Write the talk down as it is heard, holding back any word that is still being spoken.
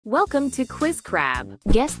Welcome to QuizCrab.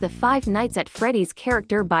 Guess the Five Nights at Freddy's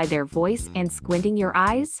character by their voice and squinting your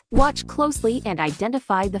eyes. Watch closely and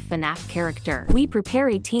identify the FNAF character. We prepare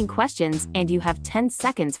 18 questions and you have 10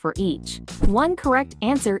 seconds for each. One correct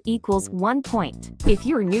answer equals 1 point. If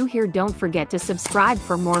you're new here, don't forget to subscribe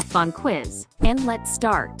for more fun quiz. And let's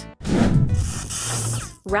start.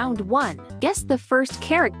 Round 1. Guess the first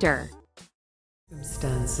character.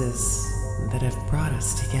 Circumstances that have brought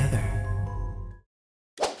us together.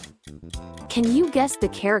 Can you guess the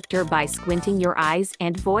character by squinting your eyes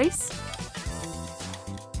and voice?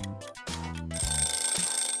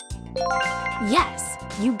 Yes,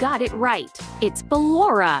 you got it right. It's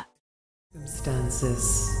Ballora.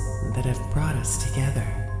 Circumstances that have brought us together.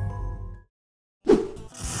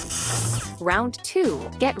 Round 2.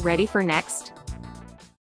 Get ready for next.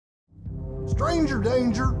 Stranger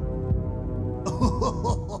danger.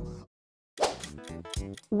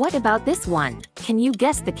 What about this one? Can you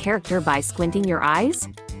guess the character by squinting your eyes?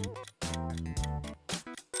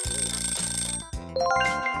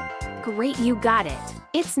 Great, you got it.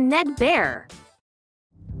 It's Ned Bear.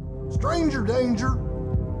 Stranger danger.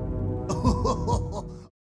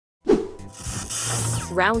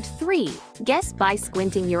 Round 3. Guess by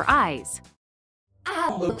squinting your eyes.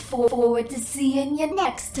 I look forward to seeing you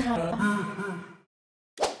next time.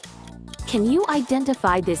 Can you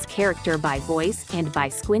identify this character by voice and by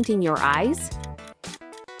squinting your eyes?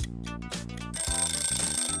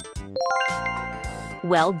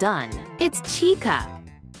 Well done. It's Chica.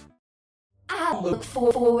 I look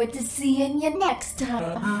forward to seeing you next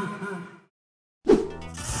time.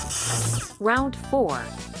 Round 4.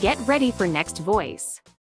 Get ready for next voice.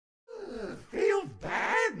 Feel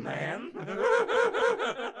bad, man.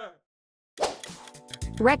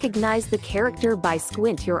 Recognize the character by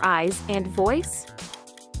squint your eyes and voice?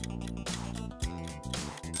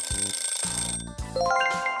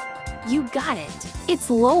 You got it. It's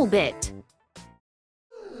Lolbit.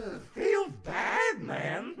 Feel bad,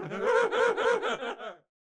 man.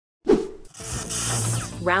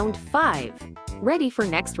 Round 5. Ready for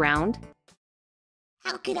next round?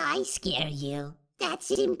 How could I scare you?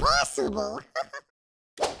 That's impossible.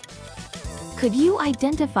 Could you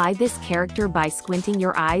identify this character by squinting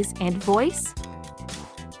your eyes and voice?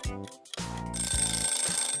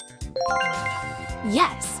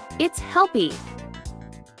 Yes, it's Helpy.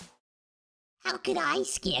 How could I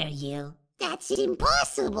scare you? That's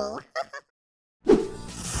impossible.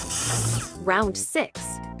 Round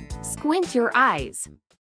 6. Squint your eyes.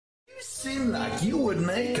 You seem like you would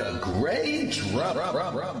make a great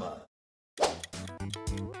drummer.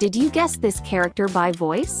 Did you guess this character by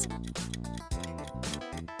voice?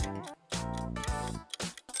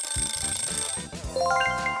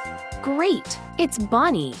 Great! It's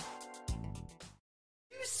Bonnie.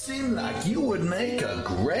 You seem like you would make a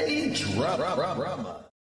great drummer.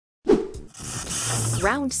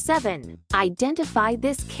 Round 7. Identify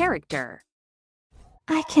this character.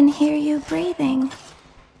 I can hear you breathing,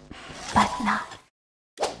 but not.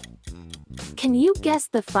 Can you guess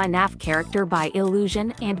the FNAF character by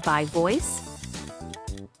illusion and by voice?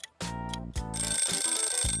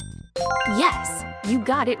 Yes, you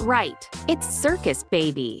got it right. It's Circus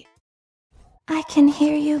Baby. I can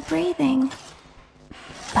hear you breathing,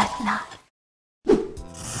 but not.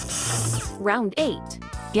 Round 8.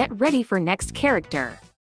 Get ready for next character.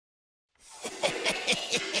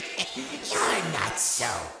 You're not so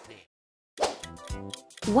big.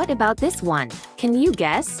 What about this one? Can you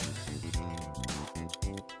guess?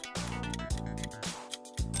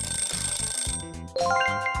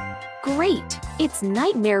 Great! It's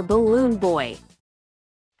Nightmare Balloon Boy.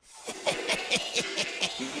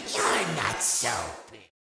 You're not so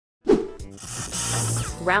big.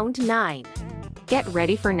 Round 9. Get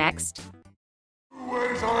ready for next.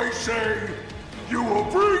 As I say, you will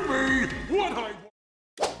bring me what I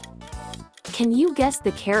want. Can you guess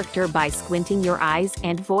the character by squinting your eyes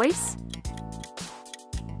and voice?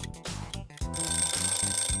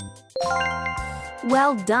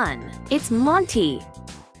 Well done. It's Monty.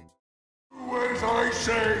 As I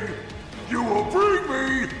say, you will bring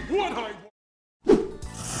me what I want.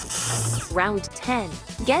 Round 10.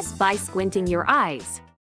 Guess by squinting your eyes.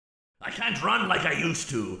 I can't run like I used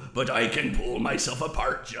to, but I can pull myself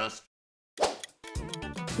apart just.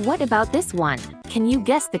 What about this one? Can you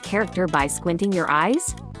guess the character by squinting your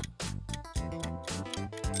eyes?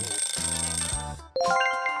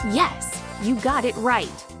 Yes, you got it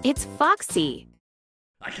right. It's Foxy.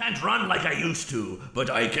 I can't run like I used to, but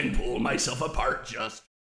I can pull myself apart just.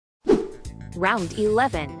 Round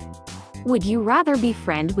 11. Would you rather be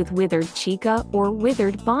friend with Withered Chica or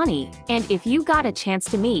Withered Bonnie? And if you got a chance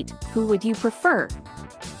to meet, who would you prefer?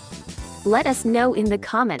 Let us know in the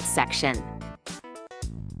comments section.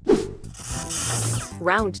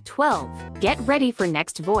 Round 12. Get ready for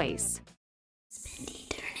next voice. Spend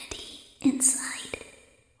eternity inside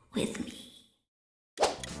with me.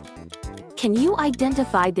 Can you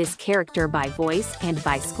identify this character by voice and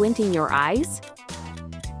by squinting your eyes?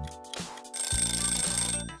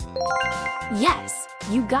 Yes,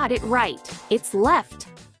 you got it right. It's left.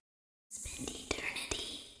 Spend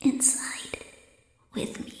eternity inside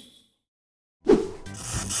with me.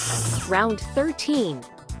 Round 13.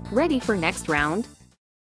 Ready for next round?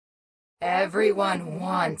 Everyone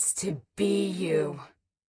wants to be you.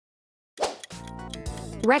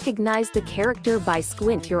 Recognize the character by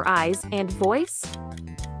squint your eyes and voice?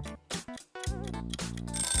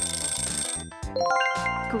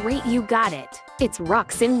 Great, you got it. It's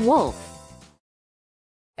Roxanne Wolf.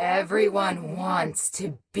 Everyone wants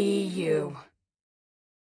to be you.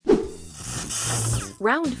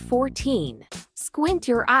 Round 14. Squint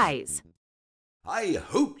your eyes. I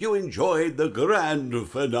hope you enjoyed the grand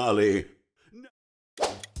finale.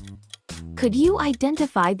 Could you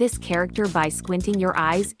identify this character by squinting your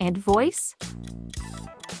eyes and voice?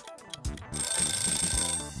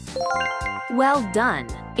 Well done.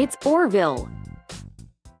 It's Orville.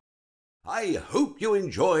 I hope you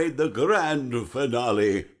enjoyed the grand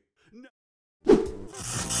finale.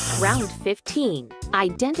 Round 15.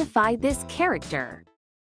 Identify this character.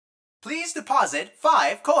 Please deposit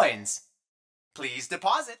 5 coins. Please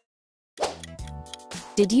deposit.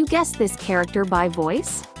 Did you guess this character by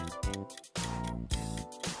voice?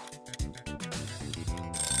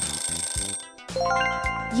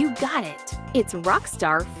 You got it. It's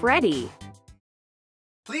Rockstar Freddy.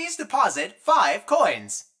 Please deposit 5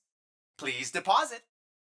 coins. Please deposit.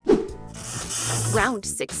 Round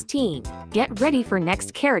 16. Get ready for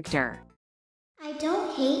next character. I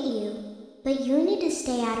don't hate you, but you need to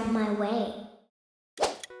stay out of my way.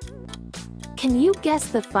 Can you guess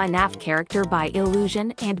the FNAF character by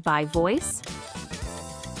illusion and by voice?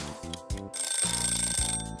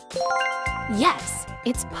 Yes,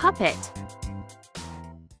 it's Puppet.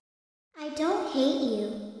 I don't hate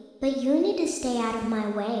you, but you need to stay out of my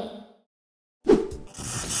way.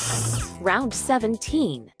 Round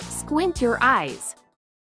 17. Squint your eyes.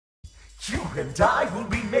 You and I will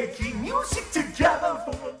be making music together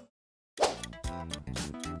for...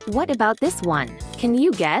 What about this one? Can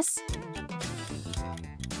you guess?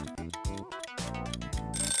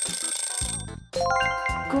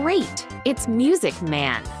 Great! It's Music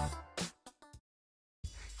Man.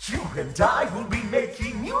 You and I will be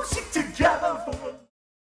making music together for...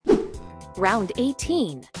 Round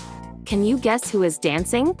 18. Can you guess who is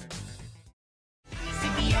dancing?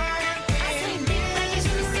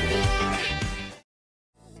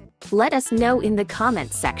 Let us know in the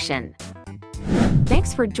comments section.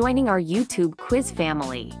 Thanks for joining our YouTube quiz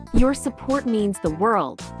family. Your support means the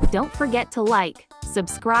world. Don't forget to like,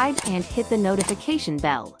 subscribe, and hit the notification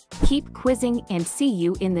bell. Keep quizzing and see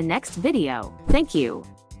you in the next video. Thank you.